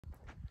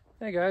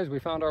Hey guys, we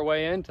found our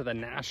way into the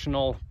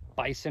National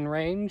Bison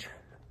Range.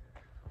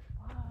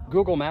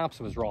 Google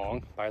Maps was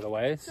wrong, by the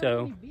way,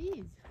 so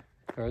bees.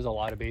 There's a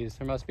lot of bees.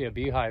 There must be a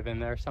beehive in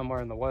there somewhere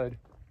in the wood.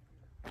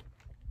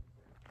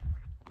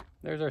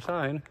 There's our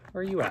sign.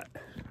 Where are you at?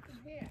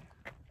 Here.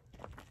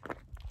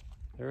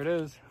 There it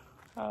is.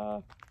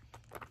 So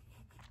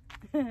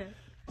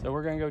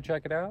we're gonna go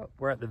check it out.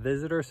 We're at the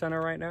visitor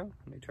center right now.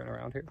 Let me turn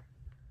around here.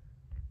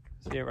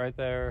 See it right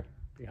there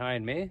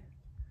behind me.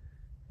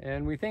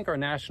 And we think our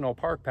national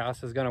park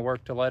pass is gonna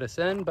work to let us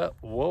in, but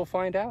we'll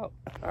find out.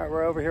 All right,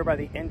 we're over here by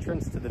the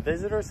entrance to the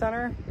visitor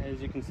center.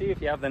 As you can see,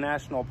 if you have the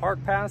national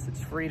park pass,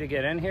 it's free to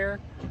get in here.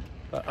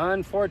 But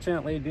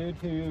unfortunately, due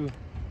to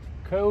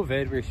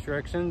COVID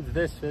restrictions,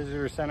 this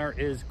visitor center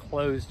is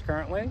closed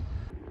currently.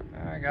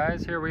 All right,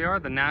 guys, here we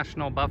are, the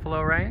National Buffalo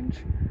Range.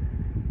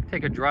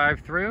 Take a drive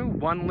through.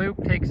 One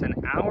loop takes an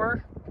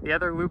hour. The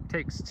other loop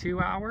takes 2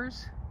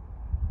 hours.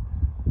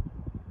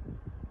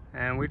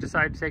 And we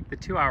decided to take the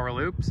 2-hour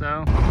loop,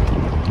 so.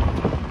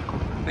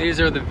 These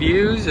are the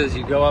views as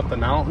you go up the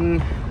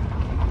mountain.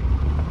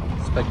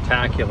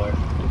 Spectacular.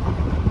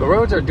 The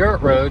roads are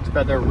dirt roads,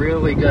 but they're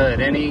really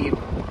good. Any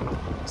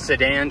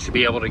sedan should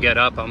be able to get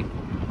up them.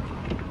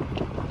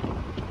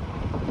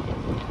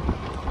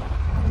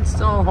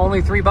 Still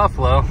only 3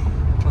 buffalo.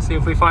 Let's see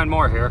if we find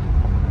more here.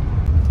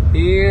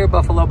 Here,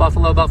 buffalo,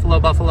 buffalo, buffalo,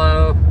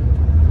 buffalo.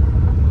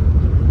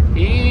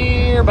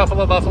 Here,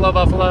 buffalo, buffalo,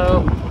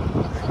 buffalo.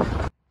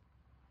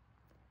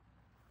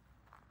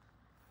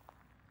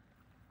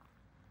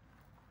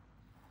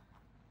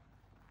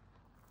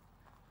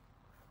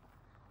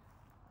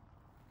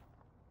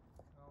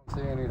 I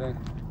don't see anything.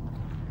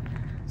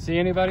 See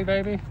anybody,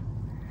 baby?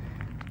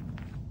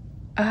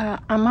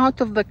 I'm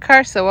out of the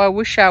car, so I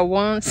wish I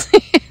won't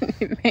see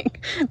anything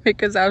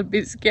because I'll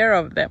be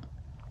scared of them.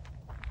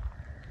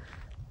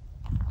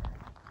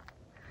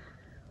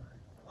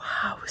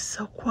 Wow, it's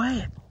so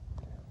quiet.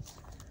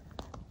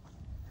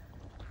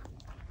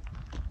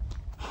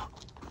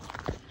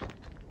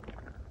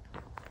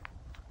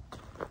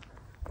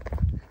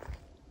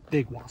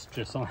 Big wasp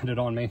just landed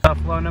on me.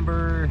 Buffalo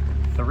number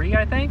 3,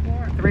 I think?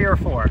 3 or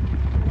 4.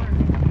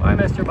 Bye,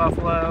 Mr.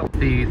 Buffalo.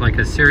 Like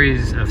a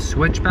series of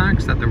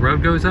switchbacks that the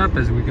road goes up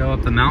as we go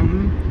up the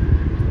mountain.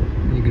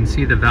 You can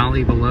see the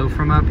valley below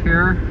from up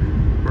here.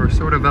 We're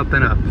sort of up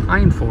in a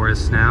pine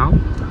forest now.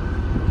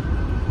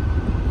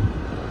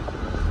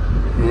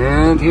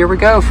 And here we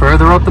go,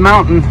 further up the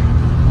mountain.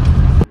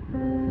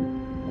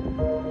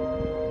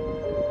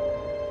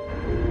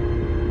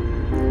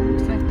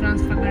 Looks like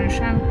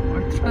Transfiguration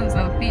or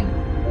Transalpine.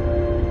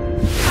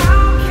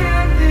 How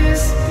can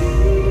this be?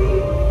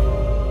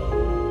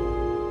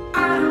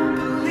 I don't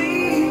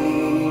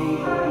believe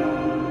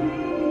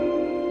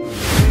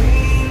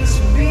things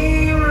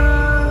be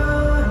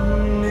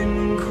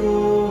running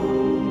cold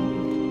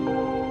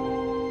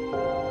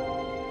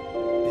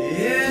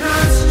in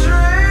a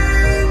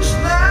strange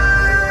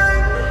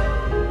land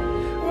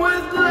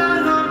with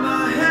blood on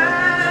my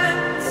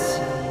hands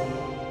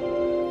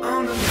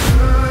on the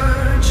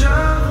verge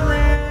of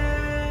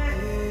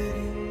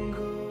letting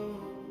go.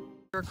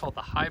 Called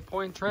the High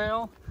Point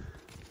Trail.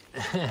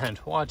 And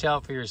watch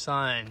out for your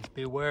signs.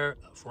 Beware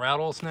of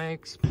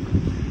rattlesnakes.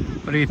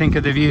 What do you think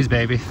of the views,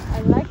 baby?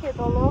 I like it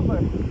all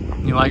over.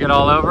 You like it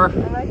all over?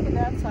 I like it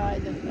that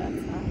side and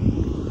that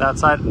side. That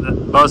side,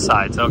 both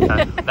sides,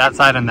 okay. That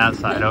side and that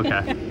side,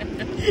 okay.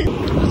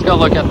 Let's go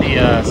look at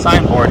the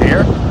signboard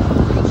here.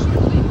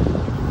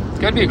 It's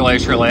gonna be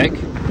Glacier Lake. I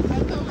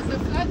thought it was a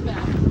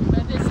flatbed,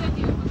 but they said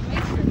you have a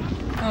glacier.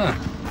 Huh.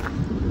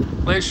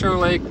 Glacier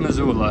Lake,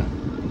 Missoula.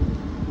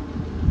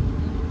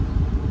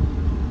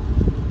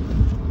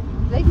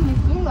 Lake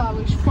Missoula,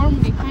 which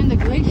formed behind the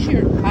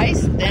glacier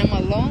ice dam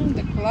along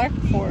the Clark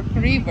Fork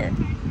River,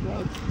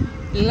 about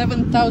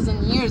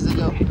 11,000 years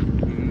ago.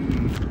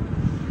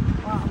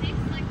 Wow.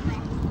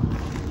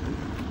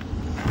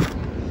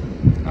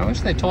 I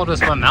wish they told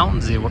us what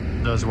mountains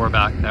those were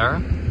back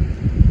there.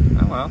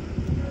 Oh well.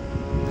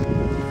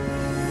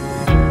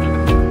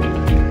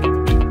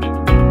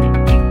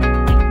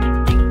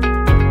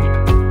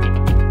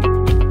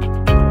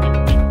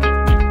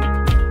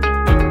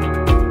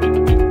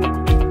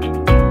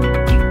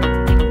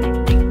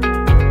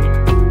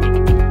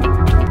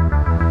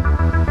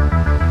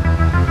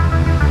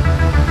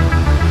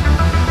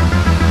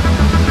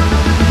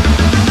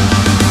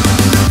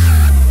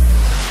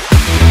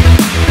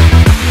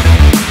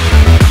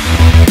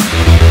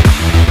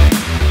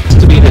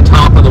 To be the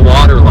top of the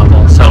water level.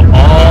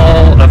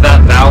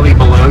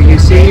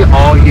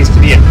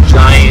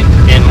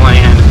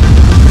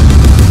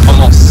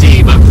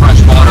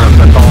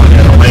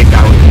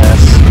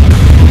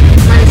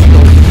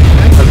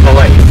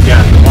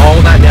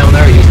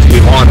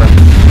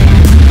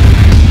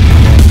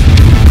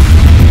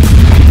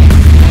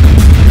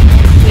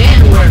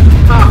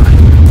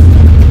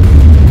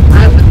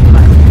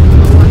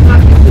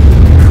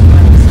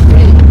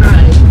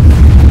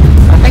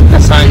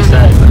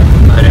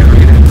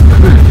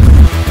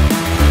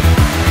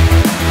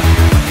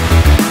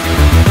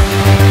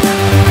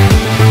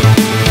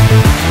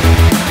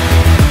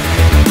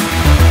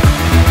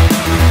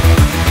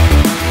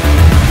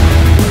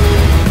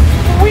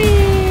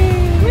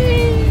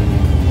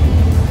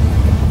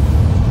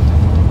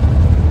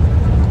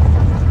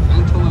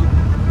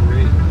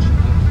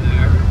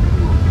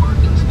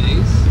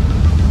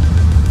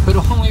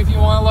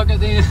 at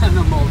the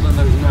animals and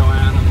there's no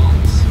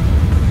animals.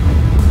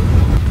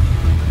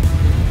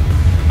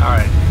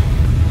 Alright.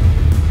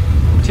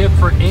 Tip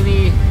for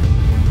any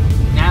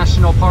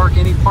national park,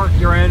 any park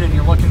you're in and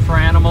you're looking for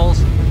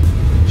animals,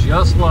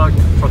 just look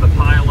for the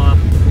pileup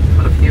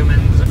of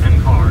humans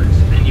and cars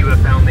and you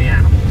have found the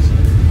animals.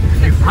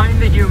 If you find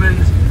the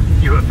humans,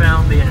 you have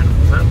found the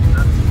animals. That's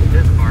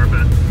his car,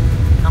 but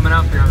coming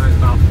up here there's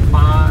about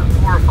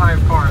 4 or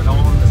 5 cars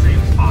all in the same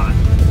spot.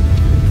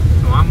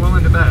 So I'm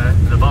willing to bet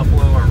the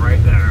buffalo are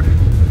right there.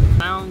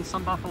 Found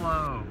some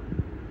buffalo.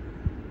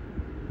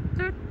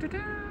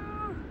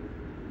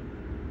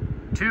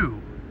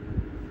 Two.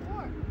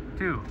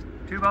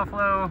 2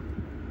 buffalo.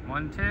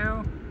 1,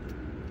 2.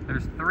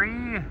 There's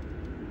 3.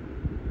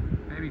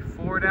 Maybe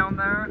 4 down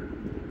there.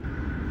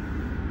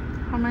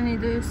 How many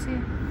do you see?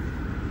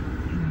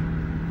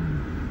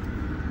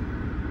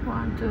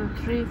 1, 2,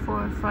 3,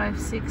 4, 5,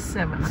 6,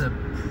 7. It's a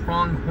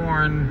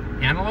pronghorn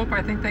antelope,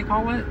 I think they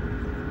call it,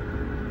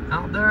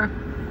 out there.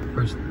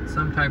 Or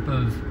some type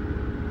of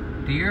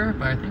deer,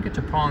 but I think it's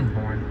a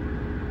pronghorn.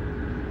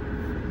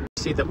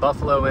 See the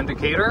buffalo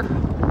indicator?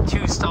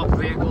 2 stopped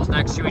vehicles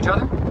next to each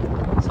other.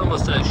 It's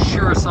almost a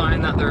sure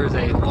sign that there is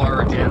a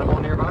large animal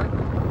nearby. I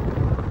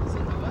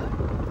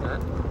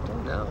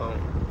don't know.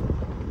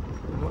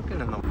 I'm looking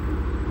in the...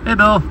 Hey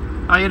Bill,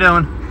 how you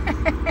doing?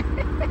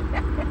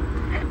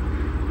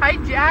 Hi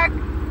Jack.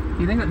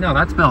 You think that? No,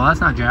 that's Bill. That's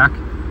not Jack.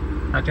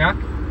 That Jack?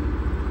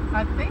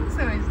 I think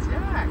so. It's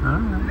Jack.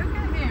 Right. Look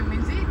at him.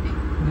 He's eating.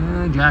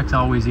 Yeah, Jack's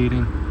always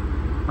eating.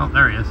 Oh,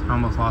 there he is.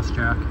 Almost lost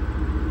Jack.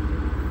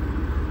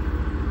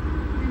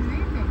 He's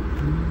eating.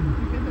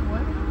 Look at the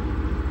water.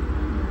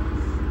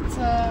 It's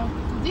a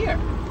deer.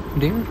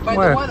 Deer? By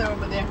Where? the water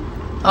over there.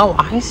 Oh,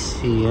 I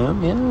see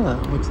him. Yeah,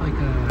 looks like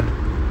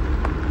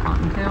a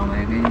cottontail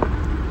maybe,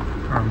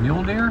 or a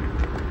mule deer.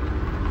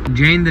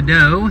 Jane the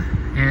doe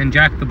and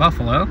Jack the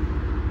buffalo.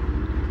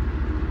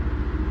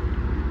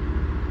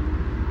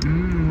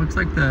 Looks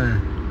like the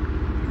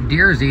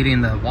deer's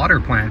eating the water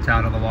plants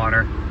out of the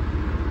water.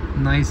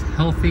 Nice,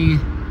 healthy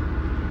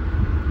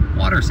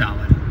water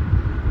salad.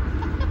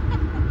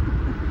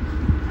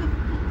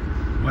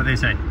 What do they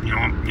say?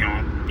 Yomp,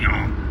 yomp,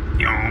 yomp,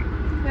 yomp.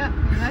 Yeah,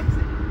 he likes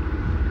it.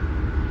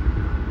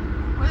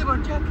 What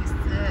about Jack?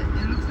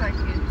 It looks like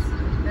it's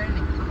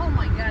learning. Oh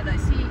my God! I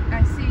see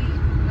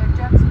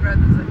Jack's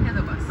brothers ahead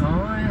of us.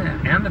 Oh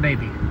yeah, and the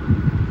baby.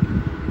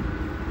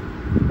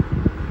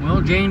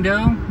 Well, Jane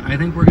Doe, I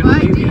think we're gonna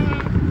leave you.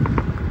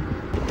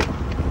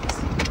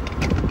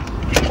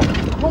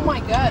 Oh my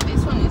God!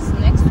 This one is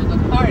next to the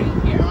car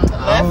in here on the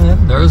left. Oh, yeah.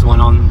 There's one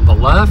on the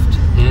left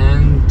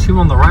and 2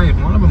 on the right.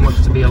 One of them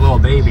looks to be a little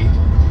baby.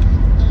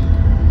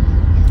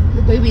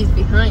 The baby is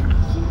behind.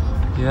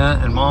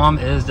 Yeah, and Mom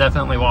is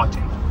definitely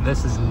watching.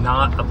 This is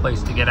not a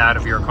place to get out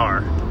of your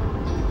car.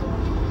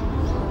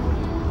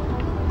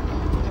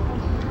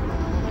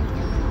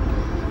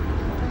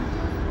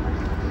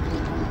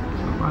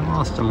 Oh, I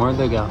lost them. Where'd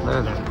they go?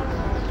 There they are.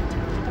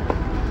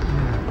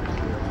 Yeah.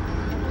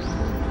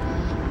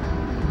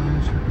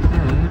 There's your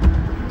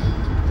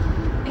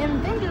kid. And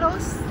they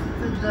lost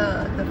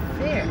the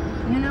fair.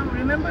 You know,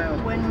 remember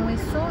when we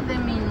saw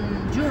them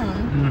in June?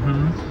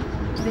 Mm-hmm.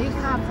 They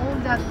have all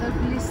that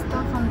ugly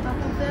stuff on top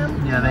of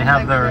them. Yeah, they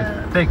have like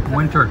their thick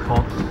winter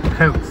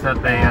coats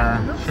that they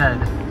shed.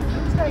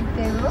 Looks like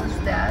they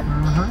lost that.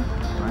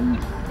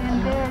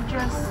 And they're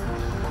just...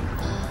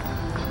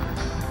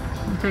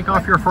 You take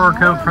off your fur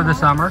coat for the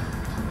summer.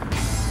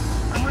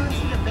 I want to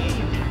see the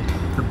baby.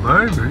 The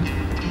baby?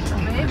 The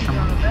baby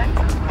on the back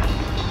somewhere.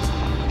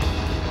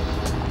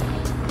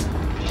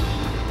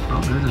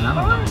 Oh, there's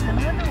another Oh, one. there's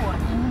another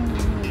one.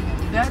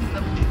 That's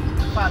the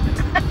father.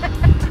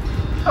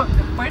 Oh,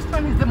 the first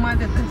one is the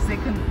mother, the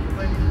second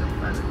one is the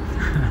father.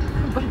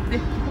 But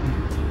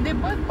they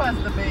both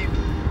passed the baby.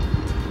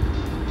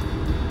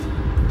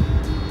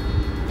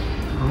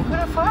 We're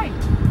gonna fight.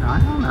 I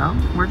don't know.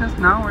 We're just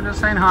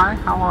saying hi.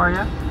 How are you?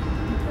 You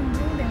can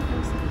bring them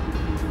closer.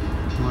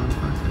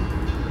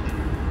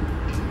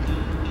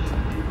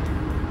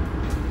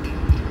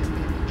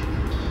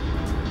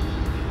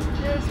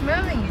 They're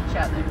smelling each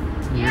other.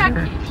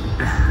 Yucky.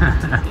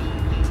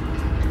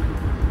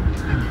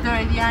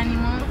 Dirty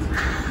animals.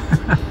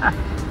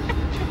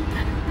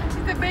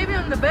 The baby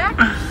on the back,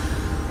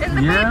 and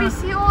the baby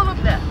see all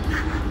of that.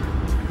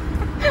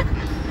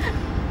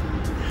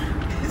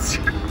 It's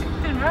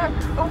driving around.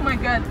 Oh my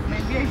God,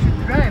 maybe I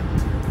should drive.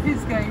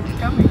 This guy is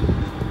coming.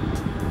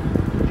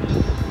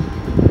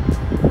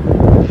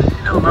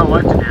 I don't know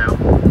what to do.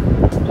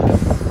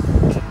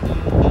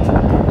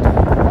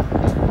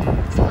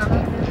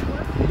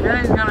 Yeah,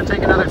 he's gonna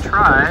take another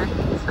try.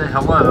 Say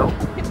hello.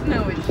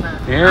 No, it's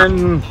not.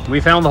 And we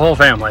found the whole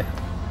family.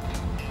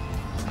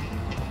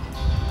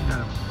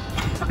 Got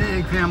a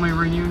big family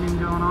reunion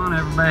going on.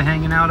 Everybody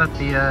hanging out at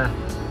the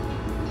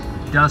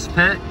dust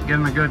pit. Give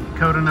them a good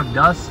coating of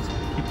dust.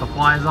 Keep the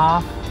flies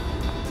off.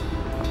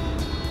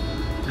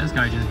 This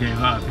guy just gave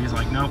up. He's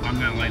like, nope, I'm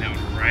gonna lay down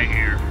right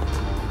here.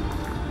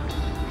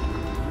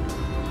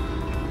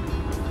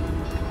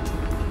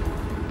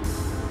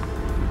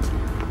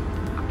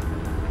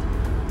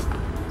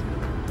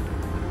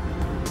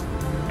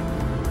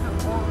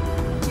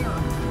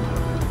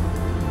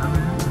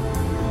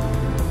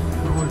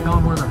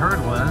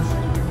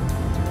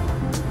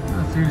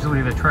 It's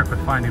usually the trick with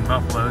finding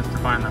buffaloes to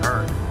find the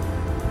herd.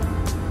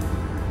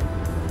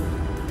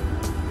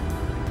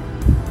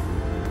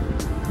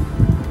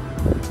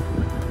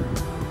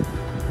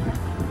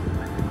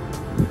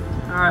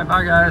 Alright,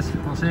 bye guys.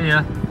 We'll see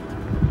ya.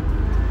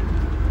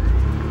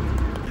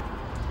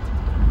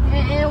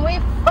 And we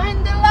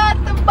find a lot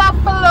of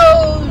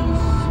buffaloes.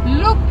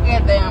 Look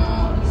at them.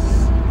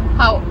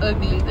 How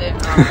ugly they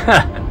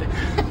are.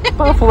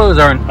 Buffaloes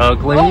aren't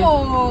ugly.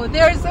 Oh,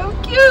 they're so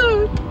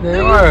cute. They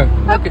are.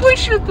 I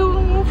push you to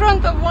in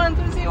front of one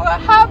to see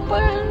what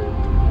happened.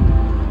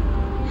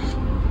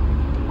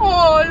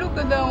 Oh, look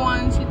at that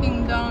one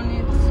sitting down.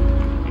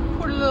 It's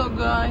poor little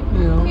guy.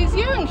 Yeah. He's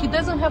young. He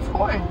doesn't have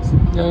horns.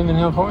 They don't even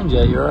have horns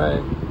yet. You're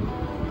right.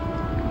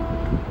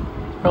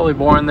 Probably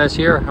born this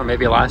year or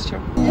maybe last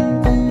year.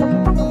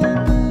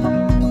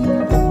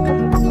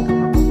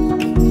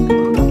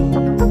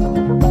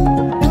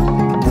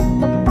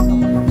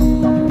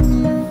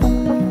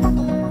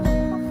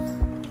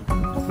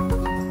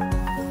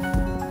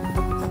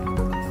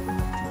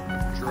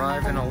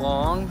 Driving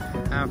along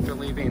after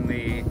leaving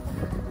the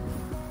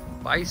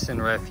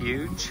Bison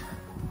Refuge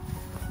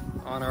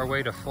on our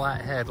way to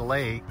Flathead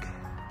Lake,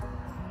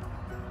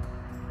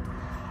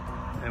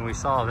 and we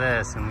saw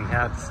this and we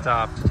had to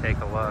stop to take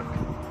a look.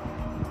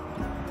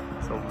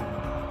 It's a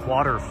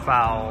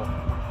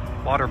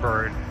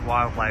waterbird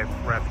wildlife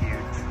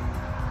refuge.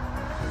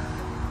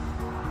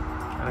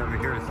 And over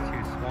here is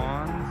 2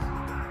 swans.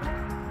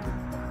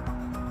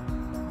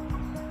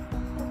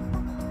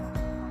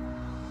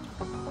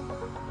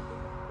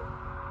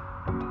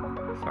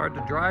 It's hard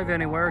to drive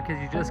anywhere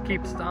because you just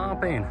keep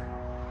stopping.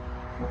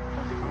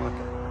 Look.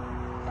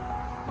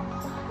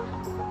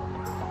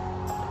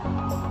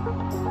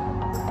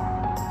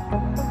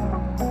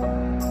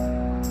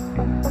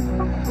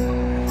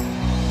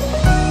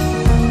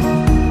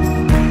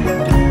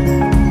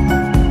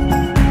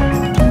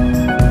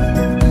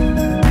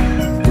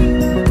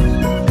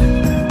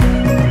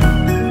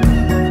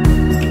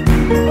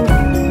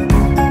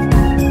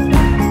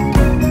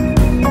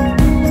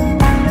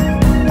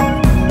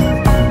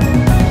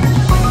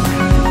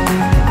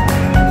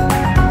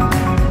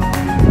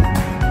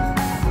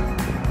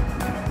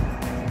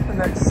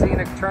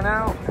 Scenic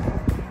turnout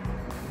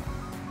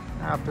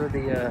after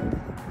the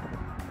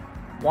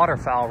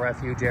waterfowl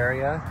refuge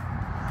area.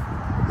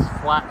 It's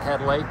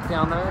Flathead Lake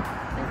down there.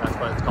 I think that's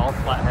what it's called,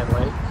 Flathead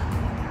Lake.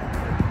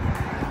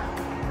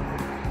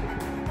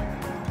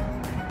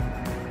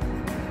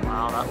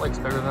 Wow, that lake's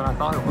bigger than I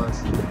thought it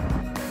was.